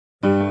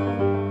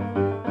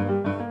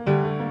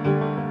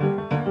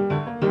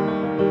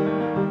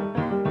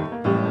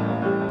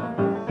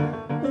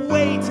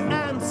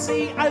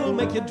will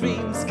make your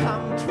dreams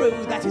come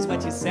true. That is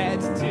what you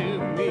said to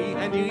me.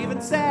 And you even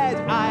said,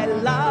 I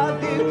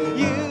love you.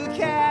 You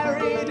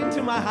carried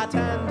into my heart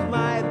and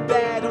my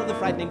bed all the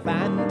frightening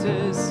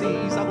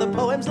fantasies of the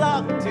poems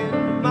locked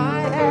in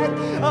my head.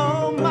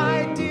 Oh,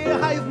 my dear,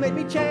 how you've made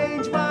me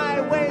change my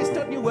ways,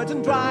 taught new words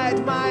and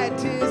dried my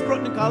tears,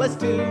 brought new colors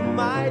to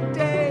my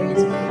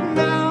days.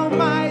 Now,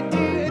 my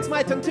dear, it's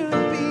my turn to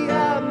be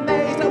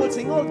amazed. I will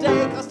sing all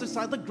day, cast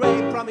aside the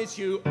grey, promise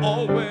you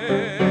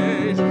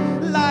always.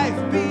 Life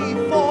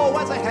before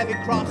was a heavy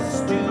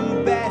cross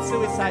to bear,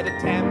 suicide a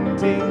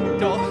tempting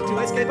door to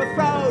escape a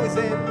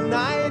frozen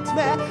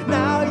nightmare.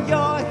 Now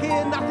you're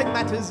here, nothing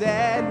matters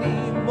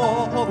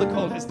anymore, all the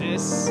cold has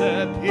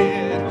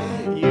disappeared.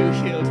 You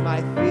healed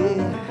my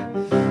fear,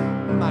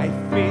 my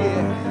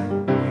fear,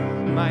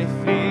 my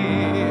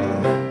fear.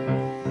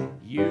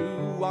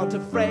 You aren't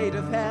afraid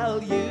of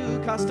hell, you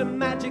cast a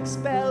magic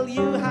spell,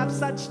 you have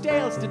such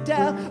tales to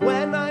tell.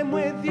 When I'm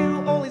with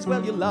you, all is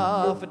well, you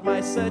laugh at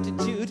my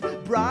certitude,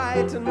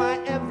 brighten my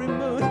every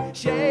mood,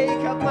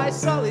 shake up my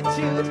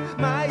solitude,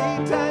 my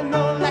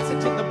eternal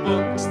message in the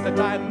books that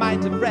I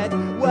might have read,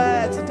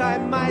 words that I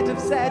might have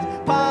said,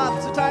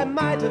 paths that I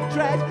might have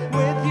tread.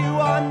 With you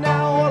on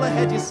now, all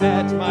ahead you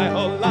set my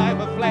whole life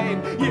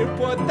aflame. You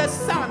put the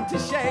sun to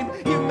shame,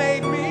 you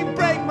made me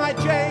break my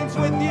chains.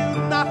 With you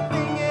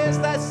nothing is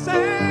the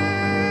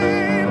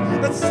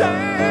same, the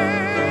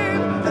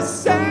same, the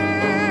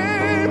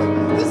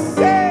same, the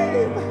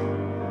same.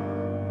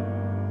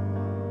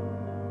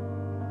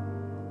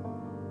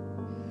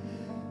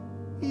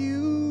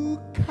 You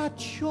cut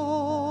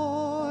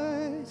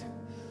short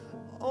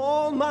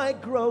all my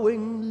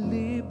growing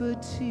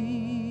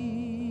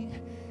liberty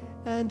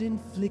and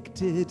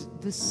inflicted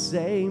the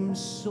same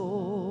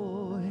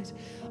sword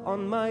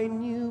on my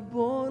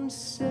newborn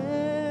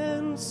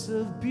sense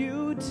of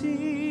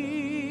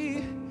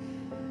beauty.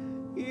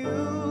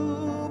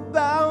 You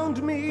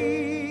bound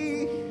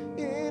me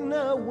in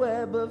a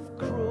web of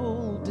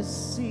cruel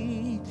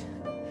deceit,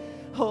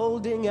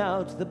 holding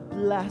out the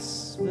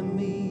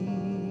blasphemy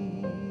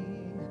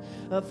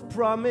of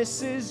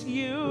promises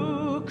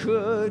you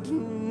could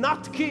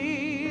not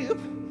keep.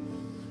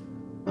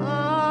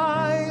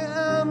 I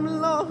am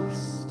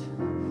lost,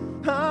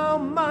 how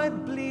my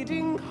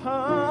bleeding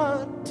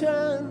heart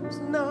turns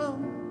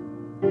numb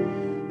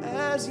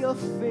as your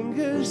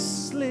fingers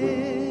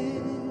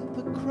slip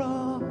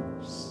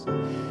across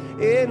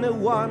in a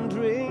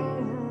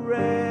wandering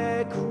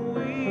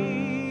requiem.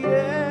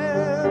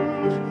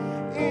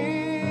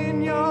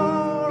 In your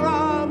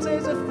arms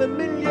is a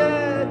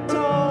familiar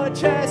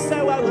torture,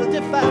 so I will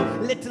differ,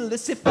 little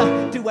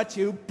Lucifer, do what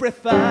you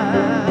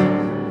prefer.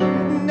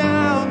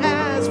 Now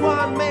as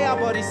one may our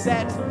body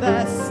set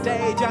the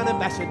stage,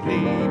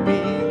 unabashedly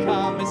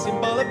become a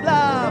symbol of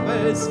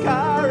lovers'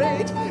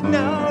 courage.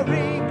 No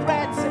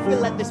regrets if we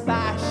let this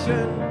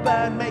passion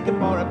burn, make it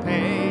more or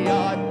pay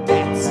your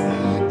debts,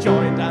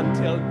 joined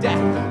until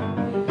death,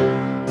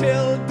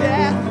 till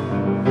death,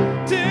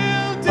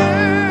 till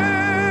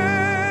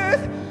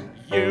death.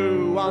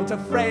 You aren't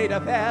afraid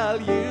of hell,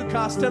 you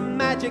cast a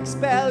magic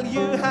spell,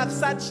 you have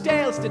such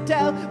tales to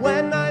tell.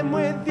 When I'm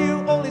with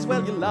you, all is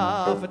well, you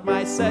laugh at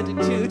my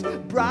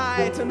certitude,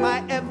 brighten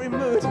my every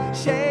mood,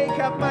 shake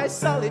up my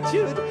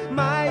solitude,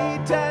 my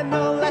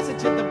eternal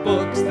message in the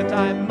books that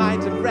I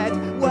might have read,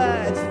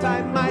 words that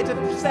I might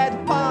have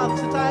said,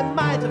 paths that I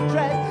might have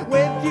tread.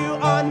 With you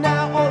on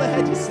now, all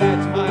ahead you set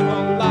my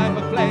whole life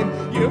aflame.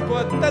 You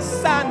put the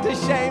sun to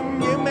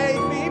shame, you made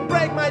me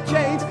break my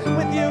chains.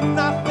 With you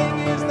nothing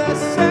is the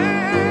same.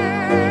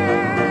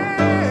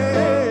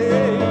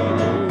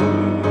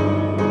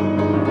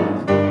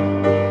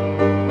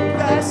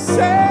 The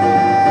same.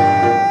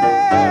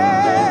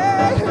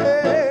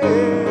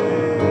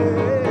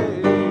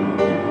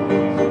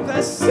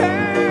 The same.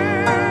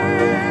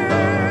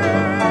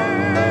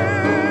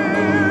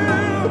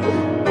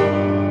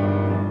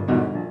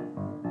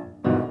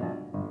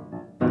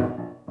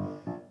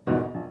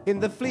 In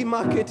the flea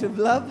market of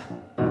love,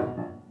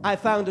 I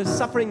found a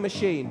suffering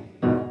machine.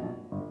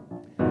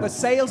 The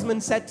salesman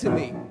said to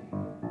me,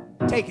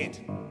 "Take it,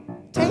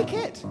 take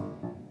it.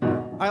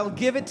 I'll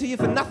give it to you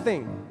for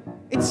nothing.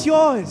 It's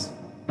yours."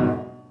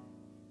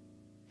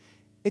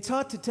 It's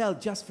hard to tell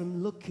just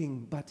from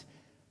looking, but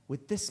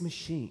with this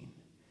machine,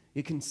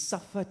 you can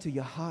suffer to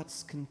your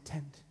heart's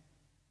content.